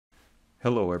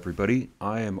Hello everybody,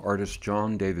 I am artist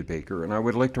John David Baker and I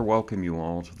would like to welcome you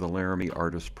all to the Laramie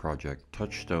Artists Project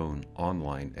Touchstone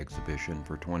online exhibition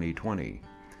for 2020.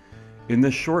 In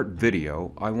this short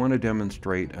video, I want to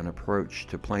demonstrate an approach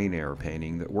to plein air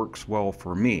painting that works well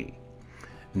for me,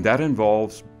 and that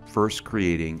involves first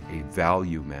creating a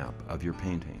value map of your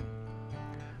painting.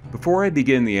 Before I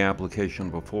begin the application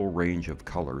of a full range of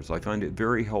colors, I find it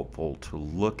very helpful to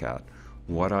look at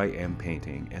what I am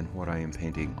painting and what I am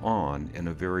painting on in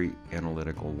a very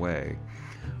analytical way.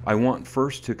 I want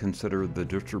first to consider the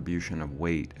distribution of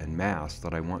weight and mass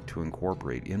that I want to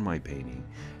incorporate in my painting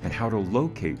and how to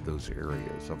locate those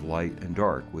areas of light and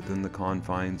dark within the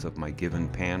confines of my given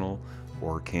panel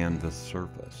or canvas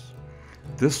surface.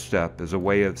 This step is a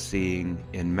way of seeing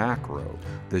in macro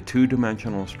the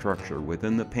two-dimensional structure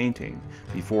within the painting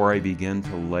before I begin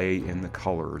to lay in the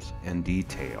colors and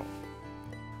detail.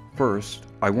 First,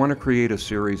 I want to create a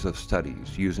series of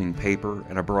studies using paper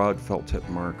and a broad felt tip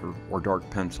marker or dark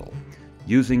pencil,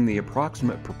 using the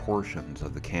approximate proportions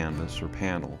of the canvas or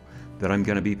panel that I'm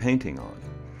going to be painting on.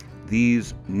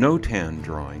 These no-tan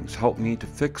drawings help me to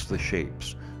fix the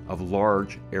shapes of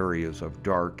large areas of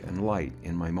dark and light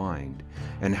in my mind,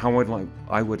 and how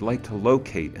I would like to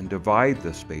locate and divide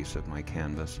the space of my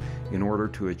canvas in order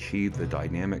to achieve the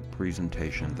dynamic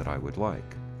presentation that I would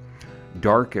like.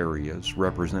 Dark areas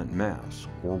represent mass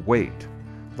or weight.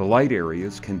 The light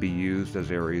areas can be used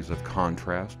as areas of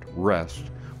contrast,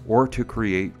 rest, or to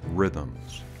create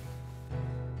rhythms.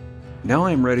 Now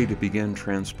I'm ready to begin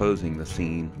transposing the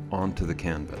scene onto the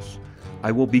canvas.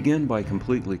 I will begin by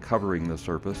completely covering the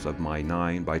surface of my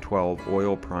 9x12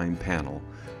 oil prime panel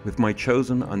with my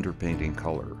chosen underpainting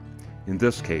color, in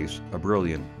this case a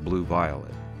brilliant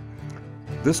blue-violet.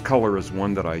 This color is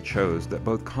one that I chose that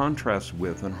both contrasts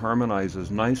with and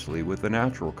harmonizes nicely with the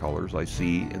natural colors I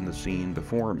see in the scene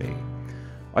before me.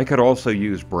 I could also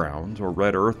use browns or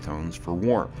red earth tones for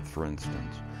warmth, for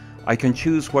instance. I can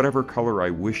choose whatever color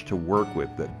I wish to work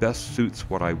with that best suits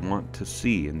what I want to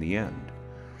see in the end.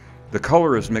 The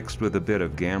color is mixed with a bit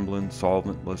of Gamblin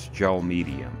solventless gel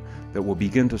medium that will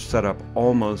begin to set up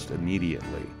almost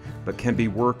immediately, but can be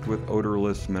worked with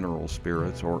odorless mineral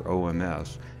spirits or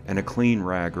OMS and a clean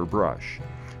rag or brush.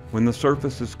 When the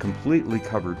surface is completely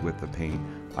covered with the paint,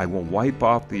 I will wipe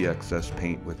off the excess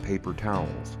paint with paper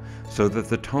towels so that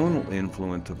the tonal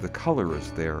influence of the color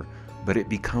is there, but it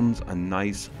becomes a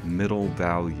nice middle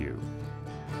value.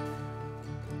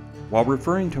 While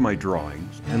referring to my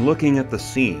drawings and looking at the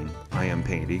scene I am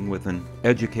painting with an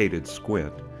educated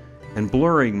squint and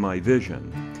blurring my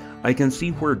vision, I can see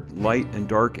where light and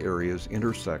dark areas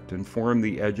intersect and form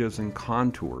the edges and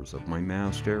contours of my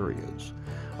masked areas.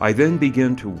 I then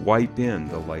begin to wipe in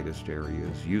the lightest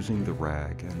areas using the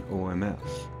rag and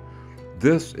OMS.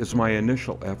 This is my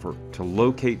initial effort to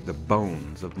locate the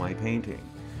bones of my painting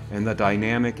and the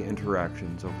dynamic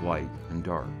interactions of light and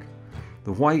dark.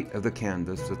 The white of the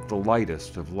canvas is the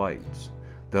lightest of lights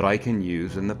that I can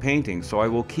use in the painting, so I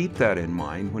will keep that in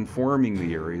mind when forming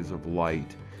the areas of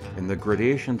light and the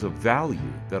gradations of value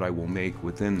that I will make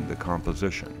within the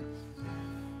composition.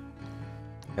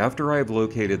 After I have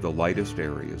located the lightest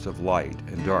areas of light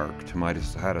and dark to my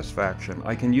satisfaction,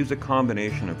 I can use a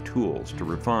combination of tools to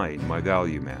refine my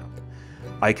value map.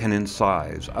 I can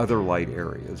incise other light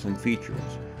areas and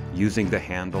features using the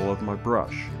handle of my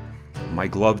brush, my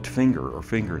gloved finger or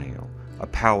fingernail, a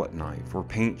palette knife or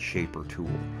paint shaper tool,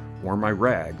 or my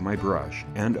rag, my brush,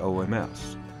 and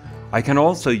OMS. I can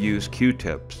also use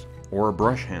Q-tips or a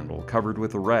brush handle covered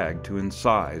with a rag to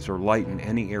incise or lighten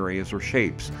any areas or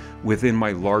shapes within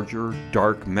my larger,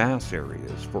 dark mass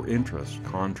areas for interest,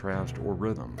 contrast, or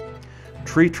rhythm.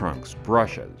 Tree trunks,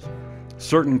 brushes,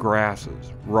 certain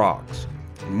grasses, rocks,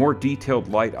 and more detailed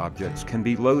light objects can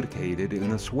be located in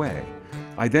this way.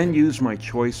 I then use my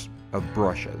choice of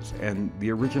brushes and the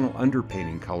original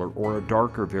underpainting color or a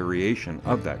darker variation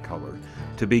of that color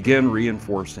to begin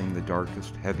reinforcing the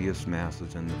darkest, heaviest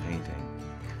masses in the painting.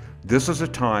 This is a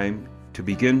time to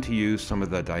begin to use some of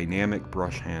the dynamic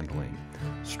brush handling,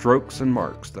 strokes and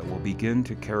marks that will begin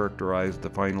to characterize the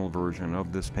final version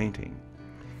of this painting.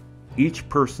 Each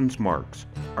person's marks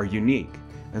are unique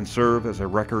and serve as a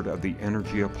record of the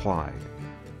energy applied.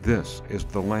 This is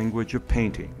the language of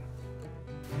painting.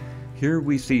 Here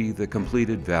we see the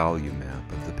completed value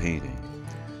map of the painting.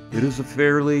 It is a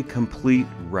fairly complete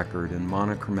record and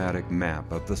monochromatic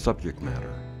map of the subject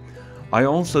matter. I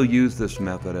also use this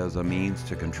method as a means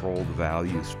to control the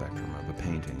value spectrum of a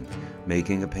painting,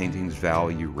 making a painting's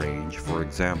value range, for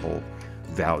example,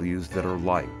 values that are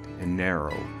light and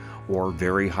narrow, or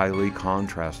very highly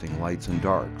contrasting lights and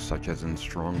darks, such as in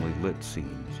strongly lit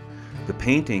scenes. The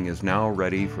painting is now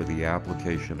ready for the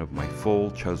application of my full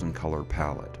chosen color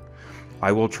palette.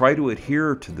 I will try to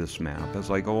adhere to this map as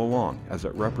I go along, as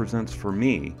it represents for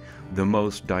me the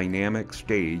most dynamic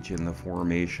stage in the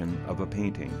formation of a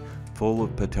painting, full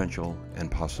of potential and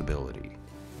possibility.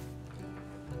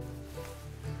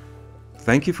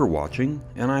 Thank you for watching,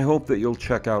 and I hope that you'll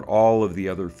check out all of the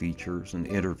other features and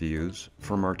interviews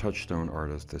from our Touchstone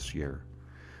artists this year.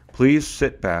 Please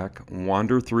sit back,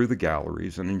 wander through the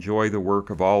galleries, and enjoy the work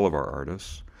of all of our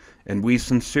artists. And we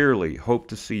sincerely hope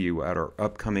to see you at our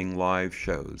upcoming live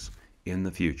shows in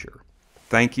the future.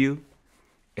 Thank you,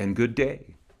 and good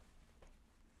day.